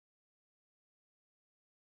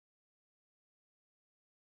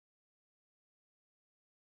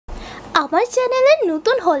আমার চ্যানেলে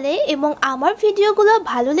নতুন হলে এবং আমার ভিডিওগুলো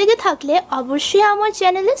ভালো লেগে থাকলে অবশ্যই আমার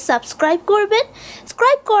চ্যানেলে সাবস্ক্রাইব করবেন।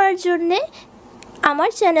 সাবস্ক্রাইব করার জন্য আমার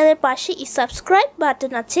চ্যানেলের পাশে সাবস্ক্রাইব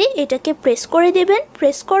বাটন আছে, এটাকে প্রেস করে দেবেন।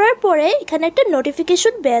 প্রেস করার পরে এখানে একটা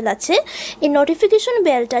নোটিফিকেশন বেল আছে, এই নোটিফিকেশন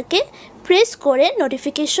বেলটাকে প্রেস করে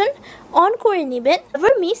নোটিফিকেশন অন করে নেবেন।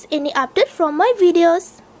 Never miss any update from my videos.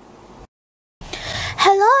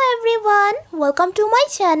 Hello everyone, welcome to my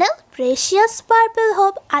channel precious purple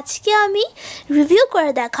hope. আজকে আমি রিভিউ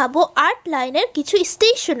করে দেখাবো আর্ট লাইনের কিছু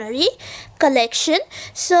স্টেশনারি কালেকশন।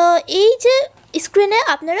 সো এই যে স্ক্রিনে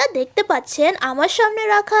আপনারা দেখতে পাচ্ছেন আমার সামনে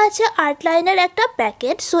রাখা আছে আর্ট লাইনের একটা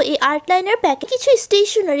প্যাকেট। সো এই আর্ট লাইনের প্যাকেট কিছু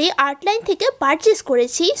স্টেশনারি আর্ট লাইন থেকে পারচেস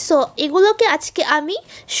করেছি। সো এগুলোকে আজকে আমি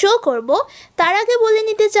শো করব। তার আগে বলে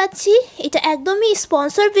নিতে চাচ্ছি এটা একদমই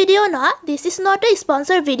স্পন্সর ভিডিও না, this is not a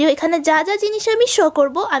sponsor video. এখানে যা যা জিনিস আমি শো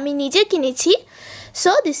করব আমি নিজে কিনেছি।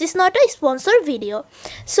 So this is not a sponsor video.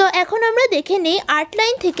 So এখন আমরা দেখে নিই আর্ট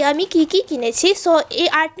লাইন থেকে আমি কি কি কিনেছি। সো এই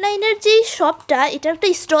আর্ট লাইনের যেই শপটা, এটা একটা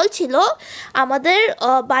স্টল ছিল আমাদের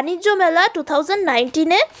বাণিজ্য মেলা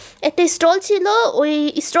 2019-এ একটা স্টল ছিল। ওই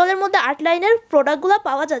স্টলের মধ্যে আর্ট লাইনের প্রোডাক্টগুলো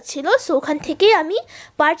পাওয়া যাচ্ছিল। সো ওখান থেকেই আমি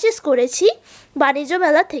পারচেস করেছি বাণিজ্য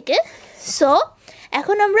মেলা থেকে। সো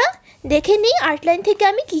এখন আমরা দেখে নিই আর্ট লাইন থেকে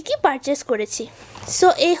আমি কি কি পারচেস করেছি। সো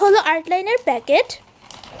এই হলো আর্ট লাইনের প্যাকেট।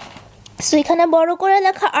 সো এখানে বড় করে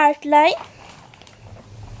লেখা আর্ট লাইন,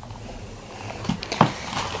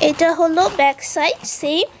 এটা হলো ব্যাক সাইড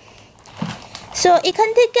সেম। সো এখান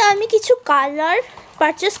থেকে আমি কিছু কালার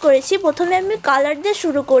পারচেস করেছি। প্রথমে আমি কালার দিয়ে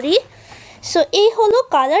শুরু করি। সো এই হলো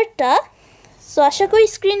কালারটা। সো আশা করি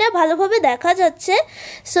স্ক্রিনে ভালোভাবে দেখা যাচ্ছে।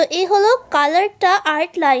 সো এই হলো কালারটা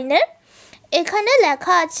আর্ট লাইনের। এখানে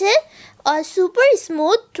লেখা আছে সুপার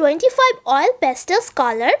স্মুথ 25 অয়েল প্যাস্টেলস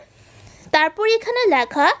কালার। তারপর এখানে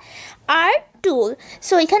লেখা আর্ট টুল।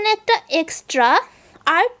 সো এখানে একটা এক্সট্রা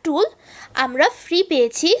আর্ট টুল আমরা ফ্রি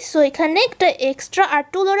পেয়েছি। সো এখানে একটা এক্সট্রা আর্ট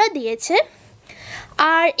টুল ওরা দিয়েছে।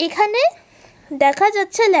 আর এখানে দেখা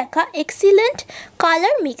যাচ্ছে লেখা এক্সিলেন্ট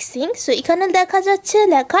কালার মিক্সিং। সো এখানে দেখা যাচ্ছে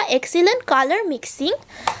লেখা এক্সিলেন্ট কালার মিক্সিং।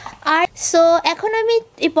 আর সো এখন আমি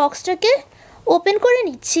এই বক্সটাকে ওপেন করে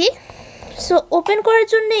নিচ্ছি। সো ওপেন করার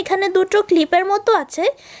জন্য এখানে দুটো ক্লিপের মতো আছে,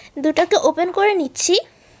 দুটোকে ওপেন করে নিচ্ছি।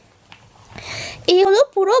 এই হলো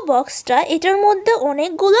পুরো বক্সটা, এটার মধ্যে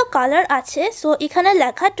অনেকগুলো কালার আছে। সো এখানে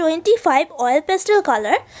লেখা 25 oil pastel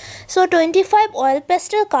colour. So 25 oil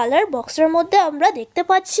pastel colour বক্সের মধ্যে আমরা দেখতে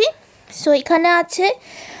পাচ্ছি। সো এখানে আছে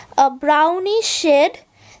ব্রাউনি শেড,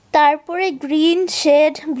 তারপরে green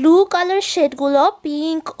shade, blue colour শেডগুলো,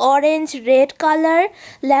 pink, orange, red colour,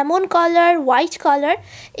 lemon colour, white colour,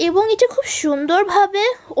 এবং এটা খুব সুন্দরভাবে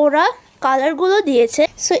ওরা কালারগুলো দিয়েছে।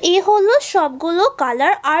 সো এই হলো সবগুলো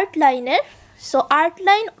কালার আর্ট লাইনের। So art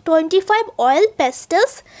line 25 oil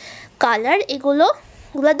প্যাস্টেলস colour,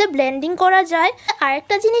 এগুলোতে ব্লেন্ডিং করা যায়।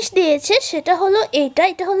 আরেকটা জিনিস দিয়েছে সেটা হলো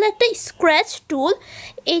এটা হলো একটা স্ক্র্যাচ টুল।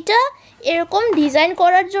 এটা এরকম ডিজাইন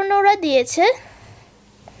করার জন্য ওরা দিয়েছে।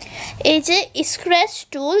 এই যে স্ক্র্যাচ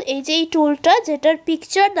টুল, এই যে এই টুলটা যেটার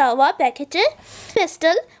পিকচার দেওয়া প্যাকেটে,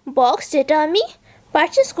 পেস্টেল বক্স যেটা আমি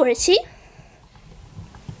পারচেস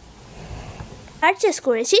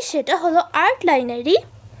করেছি সেটা হলো art লাইনেরই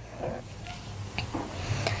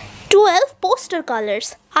 12 poster colours.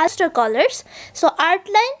 So art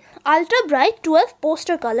line ultra bright 12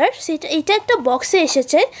 poster colour, এটা একটা বক্সে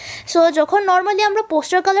এসেছে। সো যখন নর্মালি আমরা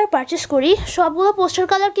পোস্টার কালার পারচেস করি, সবগুলো পোস্টার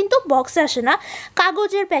কালার কিন্তু বক্সে আসে না,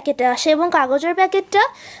 কাগজের প্যাকেটে আসে, এবং কাগজের প্যাকেটটা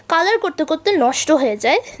কালার করতে করতে নষ্ট হয়ে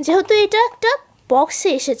যায়। যেহেতু এটা একটা বক্সে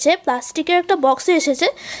এসেছে, প্লাস্টিকের একটা বক্সে এসেছে,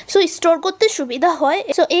 সো স্টোর করতে সুবিধা হয়।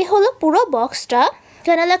 সো এই হলো পুরো বক্সটা।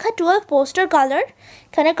 এখানে লেখা 12 পোস্টার কালার,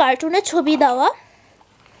 এখানে কার্টুনের ছবি দেওয়া।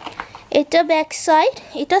 এটা ব্যাক সাইড,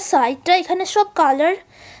 এটা সাইডটা, এখানে সব কালার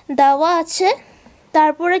দেওয়া আছে।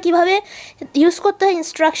 তারপরে কিভাবে ইউজ করতে হয়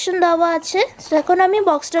ইনস্ট্রাকশন দেওয়া আছে। সো এখন আমি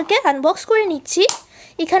বক্সটাকে আনবক্স করে নিচ্ছি।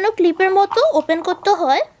 এখানেও ক্লিপের মতো ওপেন করতে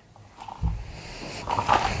হয়।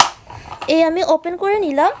 এই আমি ওপেন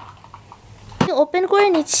করে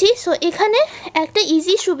নিচ্ছি। সো এখানে একটা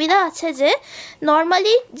ইজি সুবিধা আছে যে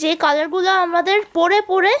নর্মালি যে কালারগুলো আমাদের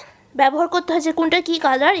পরে ব্যবহার করতে হয়, যে কোনটা কী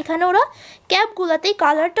কালার, এখানে ওরা ক্যাপগুলোতেই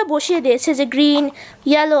কালারটা বসিয়ে দিয়েছে, যে গ্রিন,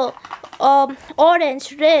 ইয়েলো, অরেঞ্জ,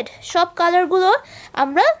 রেড, সব কালারগুলো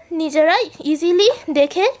আমরা নিজেরাই ইজিলি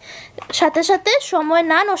দেখে সাথে সাথে সময়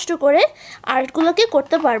না নষ্ট করে আর্টগুলোকে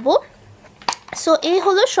করতে পারবো। সো এই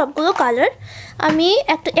হলো সবগুলো কালার, আমি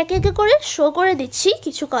একে একে করে শো করে দিচ্ছি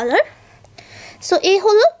কিছু কালার। সো এই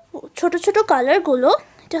হলো ছোট ছোট কালারগুলো।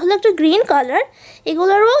 এটা হলো একটা গ্রিন কালার,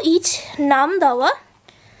 এগুলোরও ইচ নাম দেওয়া।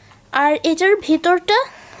 আর এটার ভিতরটা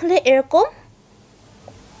হলে এরকম।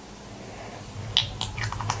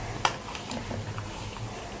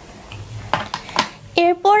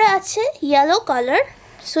 এরপরে আছে ইয়েলো কালার।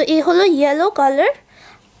 সো এই হলো ইয়েলো কালার,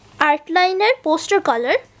 আর্টলাইনের পোস্টার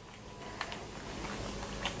কালার।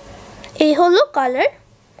 এই হলো কালার,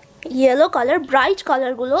 ইয়েলো কালার। ব্রাইট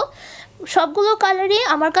কালারগুলো, সবগুলো কালারই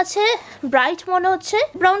আমার কাছে ব্রাইট মনে হচ্ছে,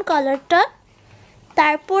 ব্রাউন কালারটা।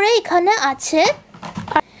 তারপরে এখানে আছে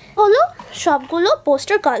হলো সবগুলো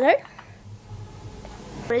পোস্টার কালার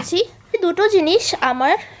করেছি। দুটো জিনিস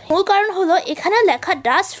আমার মূল কারণ হলো এখানে লেখা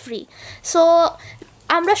ডাস্ট ফ্রি। সো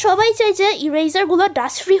আমরা সবাই চাই যে ইরেজারগুলো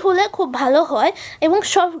ডাস্ট ফ্রি হলে খুব ভালো হয়, এবং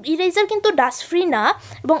সব ইরেজার কিন্তু ডাস্ট ফ্রি না।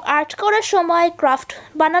 এবং আর্ট করার সময়, ক্রাফট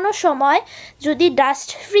বানানোর সময় যদি ডাস্ট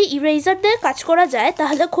ফ্রি ইরেজার দিয়ে কাজ করা যায়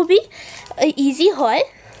তাহলে খুবই ইজি হয়।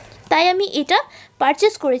 তাই আমি এটা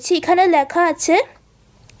পারচেস করেছি। এখানে লেখা আছে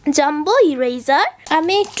জাম্বো ইরেজার।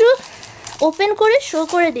 আমি একটু ওপেন করে শো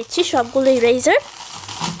করে দিচ্ছি সবগুলো ইরেজার।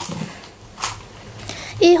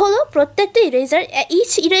 এই হলো প্রত্যেকটা ইরেজার।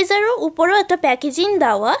 ইচ ইরেজারের উপরেও একটা প্যাকেজিং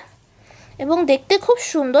দেওয়া, এবং দেখতে খুব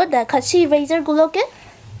সুন্দর দেখাচ্ছে ইরেজারগুলোকে।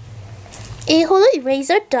 এই হলো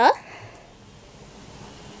ইরেজারটা।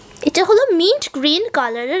 এটা হলো মিন্ট গ্রিন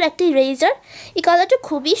কালারের একটা ইরেজার। এই কালারটা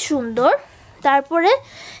খুবই সুন্দর। তারপরে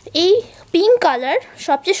এই পিঙ্ক কালার,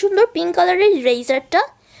 সবচেয়ে সুন্দর পিঙ্ক কালারের ইরেজারটা।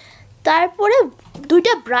 তারপরে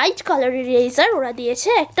দুইটা ব্রাইট কালারের ইরেজার ওরা দিয়েছে,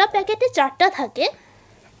 একটা প্যাকেটে 4টা থাকে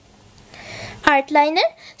আর্টলাইনের।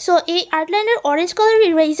 সো এই আর্টলাইনের অরেঞ্জ কালারের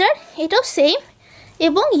ইরেজার, এটাও সেম,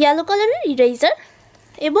 এবং ইয়েলো কালারের ইরেজার,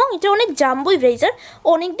 এবং এটা অনেক জাম্বো ইরেজার,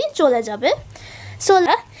 অনেক দিন চলে যাবে। সো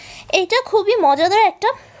এটা খুবই মজাদার একটা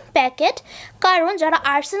প্যাকেট, কারণ যারা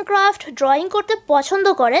আর্টস অ্যান্ড ক্রাফট ড্রয়িং করতে পছন্দ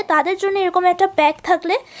করে তাদের জন্য এরকম একটা প্যাক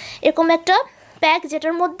থাকলে, এরকম একটা প্যাক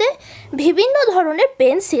যেটার মধ্যে বিভিন্ন ধরনের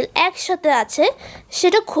পেন্সিল একসাথে আছে,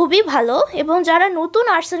 সেটা খুবই ভালো। এবং যারা নতুন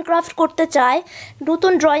আর্টস অ্যান্ড ক্রাফট করতে চায়,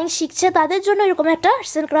 নতুন ড্রয়িং শিখছে, তাদের জন্য এরকম একটা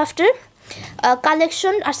arts and ক্রাফটের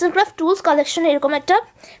collection, arts and craft tools collection এরকম একটা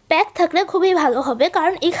প্যাক থাকলে খুবই ভালো হবে।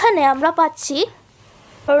 কারণ এখানে আমরা পাচ্ছি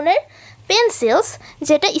ধরনের পেন্সিলস,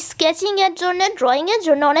 যেটা স্কেচিংয়ের জন্য, ড্রয়িংয়ের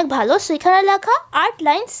জন্য অনেক ভালো। সো এখানে লেখা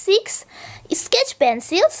আর্টলাইন 6 স্কেচ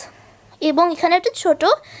পেন্সিলস, এবং এখানে একটা ছোটো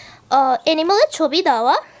অ্যানিমালের ছবি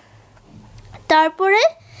দেওয়া। তারপরে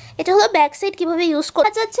এটা হলো ব্যাক সাইড কীভাবে ইউজ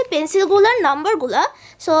করা যাচ্ছে পেন্সিলগুলোর নাম্বারগুলো।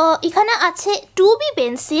 সো এখানে আছে 2B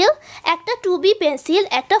পেন্সিল, একটা 2B পেন্সিল,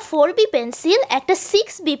 একটা 4B পেন্সিল, একটা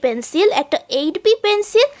 6B পেন্সিল, একটা 8B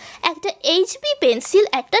পেন্সিল, একটা HB পেন্সিল,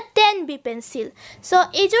 একটা 10B পেন্সিল। সো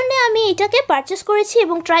এই জন্যে আমি এটাকে পারচেস করেছি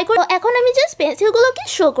এবং ট্রাই করে। এখন আমি জাস্ট পেন্সিলগুলোকে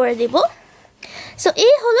শো করে দেব। সো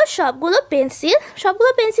এই হলো সবগুলো পেন্সিল।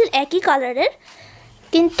 সবগুলো পেন্সিল একই কালারের,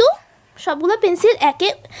 কিন্তু সবগুলো পেন্সিল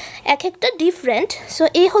এক একটা ডিফারেন্ট। সো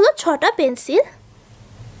এই হলো 6টা পেন্সিল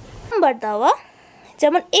নাম্বার দেওয়া।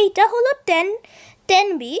 যেমন এইটা হলো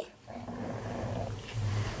 10B,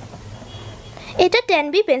 এটা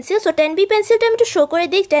 10B পেন্সিল। সো 10B পেন্সিলটা আমি একটু শো করে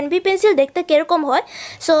দিই 10B পেন্সিল দেখতে কীরকম হয়।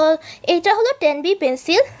 সো এইটা হলো 10B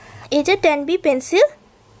পেন্সিল, এই যে 10B পেন্সিল।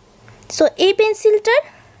 সো এই পেন্সিলটার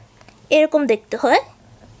এরকম দেখতে হয়।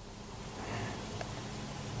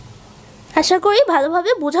 আশা করি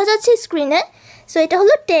ভালোভাবে বোঝা যাচ্ছে স্ক্রিনে। সো এটা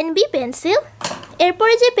হলো 10B পেন্সিল।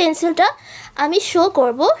 এরপরে যে পেন্সিলটা আমি শো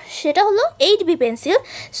করব সেটা হলো 8B pencil.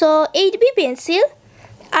 So 8B pencil,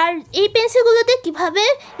 আর এই পেন্সিলগুলোতে কিভাবে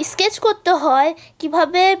স্কেচ করতে হয়,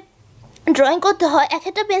 কিভাবে ড্রয়িং করতে হয়, এক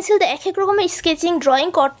একটা পেন্সিলতে এক এক রকমের স্কেচিং ড্রয়িং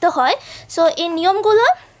করতে হয়। সো এই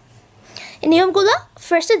নিয়মগুলো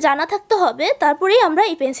ফার্স্টে জানা থাকতে হবে, তারপরেই আমরা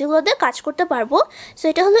এই পেন্সিলগুলোতে কাজ করতে পারবো। সো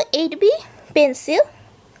এটা হলো 8B পেন্সিল,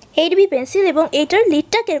 8B পেন্সিল, এবং এইটার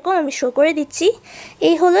লিডটা কীরকম আমি শো করে দিচ্ছি।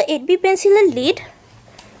 এই হলো 8B পেন্সিলের লিড,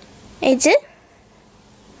 এই যে।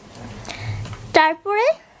 তারপরে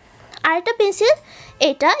আরেকটা পেন্সিল,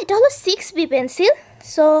 এটা হলো 6B পেন্সিল।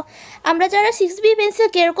 সো আমরা যারা 6B পেন্সিল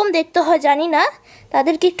কীরকম দেখতে হয় জানি না,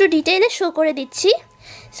 তাদেরকে একটু ডিটেইলে শো করে দিচ্ছি।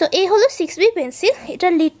 সো এই হলো 6B পেন্সিল,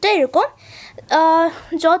 এটার লিডটা এরকম।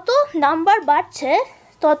 যত নাম্বার বাড়ছে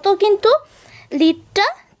তত কিন্তু লিডটা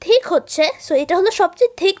ঠিক হচ্ছে। সো এটা হলো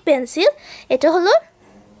সবচেয়ে থিক পেন্সিল, এটা হলো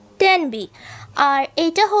 10B। আর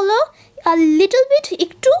এইটা হলো লিটল বিট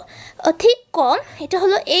একটু থিক কম, এটা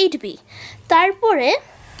হলো 8B। তারপরে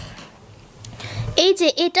এই যে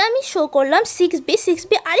এটা আমি শো করলাম 6B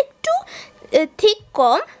আরেকটু থিক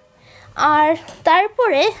কম। আর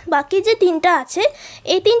তারপরে বাকি যে তিনটা আছে,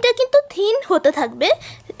 এই তিনটা কিন্তু থিন হতে থাকবে,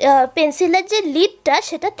 পেন্সিলের যে লিডটা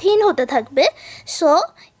সেটা থিন হতে থাকবে। সো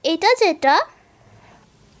এটা যেটা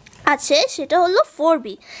আছে সেটা হলো 4B।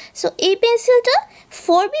 সো এই পেন্সিলটা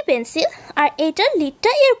 4B পেন্সিল, আর এইটার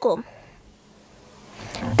লিডটা এরকম।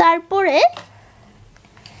 তারপরে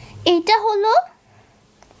এইটা হলো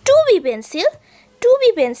 2B পেন্সিল, 2B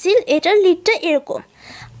পেন্সিল, এটার লিডটা এরকম।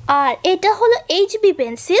 আর এটা হলো HB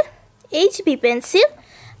পেন্সিল, এইচবি পেন্সিল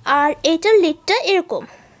আর এইটার লিডটা এরকম।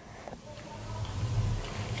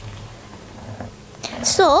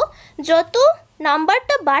 সো যত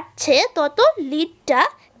নাম্বারটা বাড়ছে তত লিডটা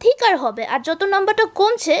থিকার হবে, আর যত নাম্বারটা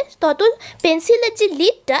কমছে তত পেন্সিলের যে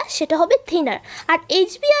লিডটা সেটা হবে থিনার। আর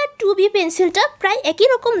এইচবি আর 2B পেন্সিলটা প্রায় একই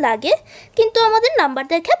রকম লাগে, কিন্তু আমাদের নাম্বার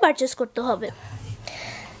দেখে পারচেস করতে হবে।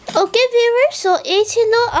 ওকে ভিউয়ার্স, সো এই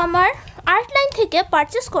ছিল আমার আর্টলাইন থেকে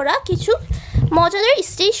পারচেস করা কিছু মজাদার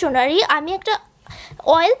স্টেশনারি। আমি একটা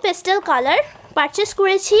অয়েল পেস্টেল কালার পারচেস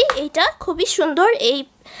করেছি, এইটা খুবই সুন্দর, এই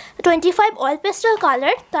 25 অয়েল পেস্টেল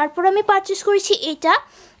কালার। তারপর আমি পারচেস করেছি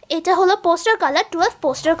এটা হলো পোস্টার কালার, 12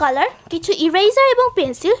 পোস্টার কালার, কিছু ইরেজার এবং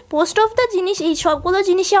পেন্সিল। পোস্ট অফ দ্য জিনিস, এই সবগুলো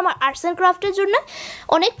জিনিসই আমার আর্টস অ্যান্ড ক্রাফটের জন্য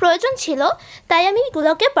অনেক প্রয়োজন ছিল, তাই আমি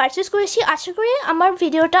এগুলোকে পারচেস করেছি। আশা করি আমার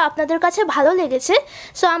ভিডিওটা আপনাদের কাছে ভালো লেগেছে।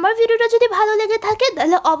 সো আমার ভিডিওটা যদি ভালো লেগে থাকে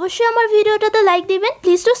তাহলে অবশ্যই আমার ভিডিওটাতে লাইক দিবেন।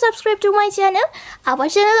 Please to subscribe to my channel. আমার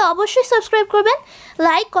চ্যানেলে অবশ্যই সাবস্ক্রাইব করবেন।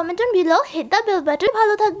 Like, comment on below, hit the bell button.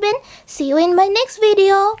 ভালো থাকবেন। C you in my next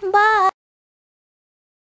video. By.